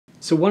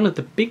So one of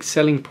the big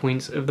selling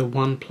points of the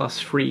OnePlus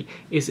 3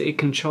 is that it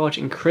can charge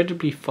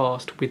incredibly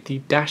fast with the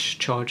dash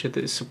charger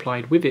that is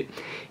supplied with it.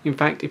 In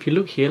fact, if you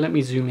look here, let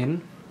me zoom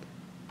in.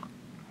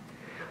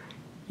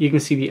 You can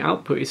see the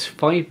output is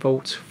 5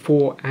 volts,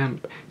 4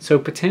 amp, so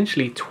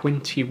potentially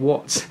 20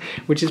 watts,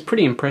 which is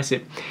pretty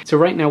impressive. So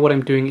right now what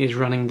I'm doing is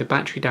running the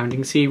battery down. You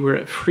can see we're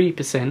at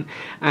 3%,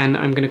 and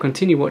I'm going to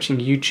continue watching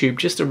YouTube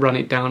just to run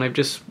it down. I've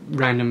just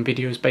random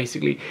videos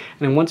basically, and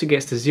then once it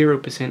gets to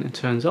 0% and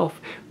turns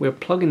off, we'll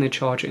plug in the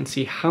charger and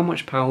see how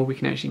much power we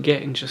can actually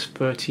get in just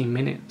 30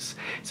 minutes.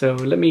 So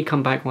let me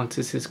come back once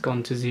this has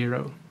gone to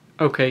 0.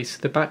 Okay, so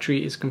the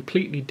battery is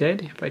completely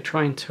dead. If I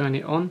try and turn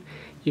it on,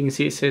 you can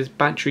see it says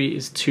battery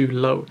is too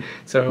low.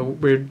 So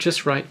we're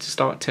just right to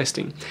start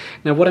testing.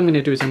 Now what I'm going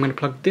to do is I'm going to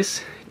plug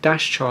this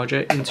dash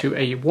charger into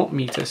a watt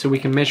meter so we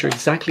can measure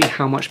exactly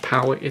how much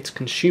power it's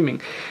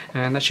consuming.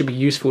 And that should be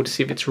useful to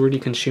see if it's really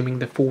consuming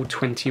the full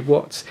 20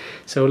 watts.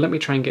 So let me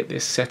try and get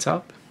this set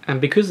up. And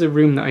because the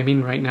room that I'm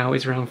in right now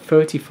is around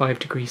 35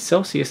 degrees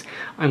Celsius,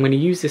 I'm going to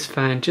use this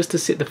fan just to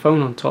sit the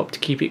phone on top to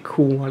keep it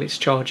cool while it's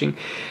charging.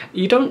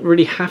 You don't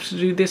really have to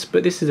do this,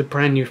 but this is a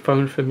brand new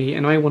phone for me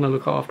and I want to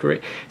look after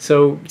it.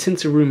 So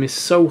since the room is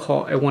so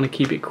hot, I want to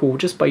keep it cool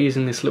just by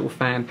using this little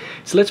fan.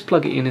 So let's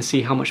plug it in and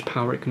see how much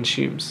power it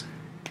consumes.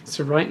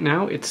 So right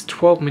now it's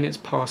 12 minutes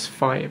past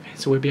 5,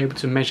 so we'll be able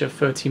to measure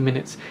 30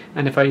 minutes.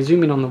 And if I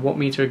zoom in on the watt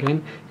meter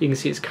again, you can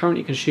see it's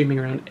currently consuming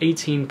around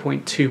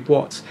 18.2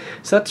 watts.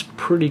 So that's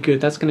pretty good.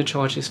 That's going to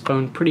charge this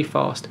phone pretty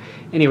fast.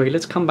 Anyway,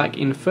 let's come back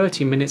in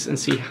 30 minutes and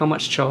see how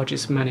much charge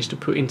it's managed to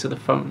put into the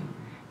phone.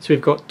 So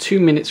we've got 2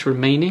 minutes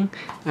remaining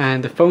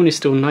and the phone is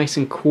still nice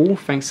and cool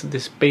thanks to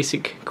this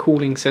basic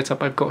cooling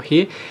setup I've got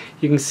here.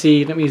 You can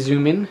see, let me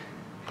zoom in.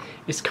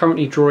 It's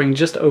currently drawing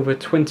just over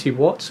 20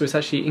 watts, so it's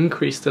actually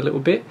increased a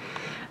little bit.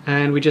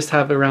 And we just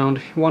have around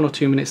 1 or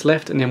 2 minutes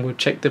left and then we'll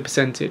check the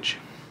percentage.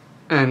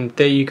 And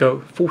there you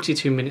go,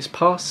 42 minutes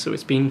passed, so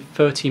it's been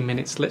 30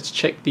 minutes. Let's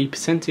check the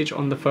percentage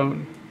on the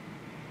phone.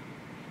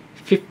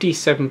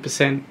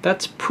 57%,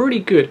 that's pretty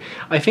good.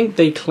 I think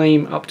they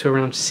claim up to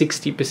around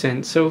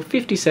 60%, so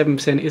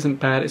 57% isn't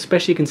bad,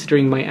 especially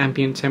considering my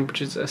ambient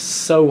temperatures are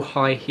so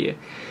high here.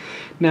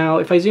 Now,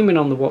 if I zoom in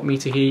on the watt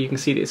meter here, you can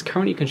see that it's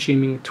currently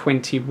consuming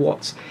 20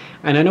 watts.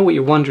 And I know what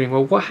you're wondering,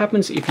 well, what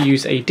happens if you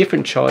use a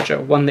different charger,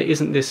 one that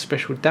isn't this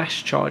special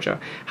dash charger?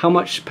 How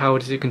much power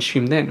does it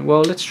consume then?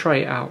 Well, let's try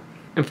it out.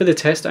 And for the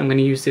test, I'm going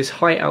to use this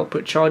high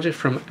output charger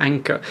from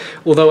Anker.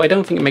 Although I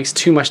don't think it makes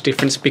too much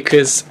difference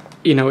because,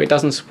 you know, it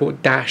doesn't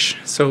support dash.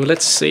 So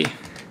let's see.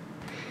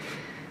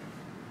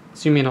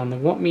 Zoom in on the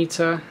watt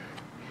meter.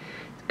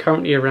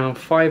 Currently around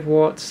 5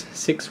 watts,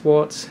 6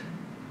 watts.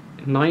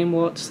 9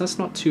 watts, that's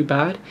not too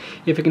bad.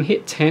 If I can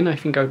hit 10, I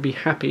think I would be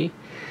happy.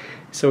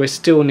 So we're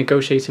still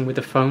negotiating with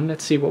the phone.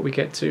 Let's see what we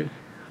get to.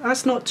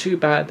 That's not too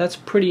bad, that's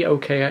pretty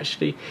okay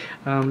actually.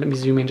 Let me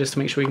zoom in just to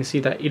make sure you can see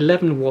that.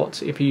 11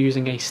 watts if you're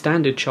using a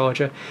standard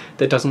charger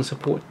that doesn't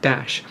support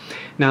dash.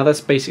 Now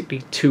that's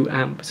basically 2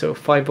 amp, so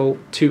 5 volt,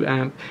 2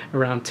 amp,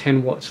 around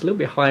 10 watts, a little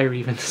bit higher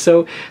even.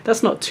 So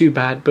that's not too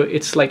bad, but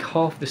it's like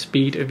half the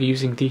speed of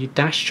using the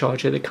dash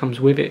charger that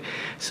comes with it.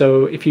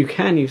 So if you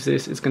can use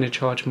this, it's going to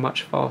charge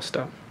much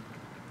faster.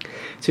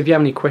 So if you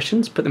have any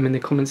questions, put them in the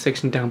comment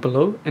section down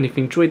below, and if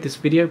you enjoyed this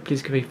video,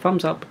 please give a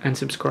thumbs up and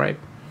subscribe.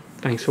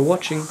 Thanks for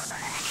watching.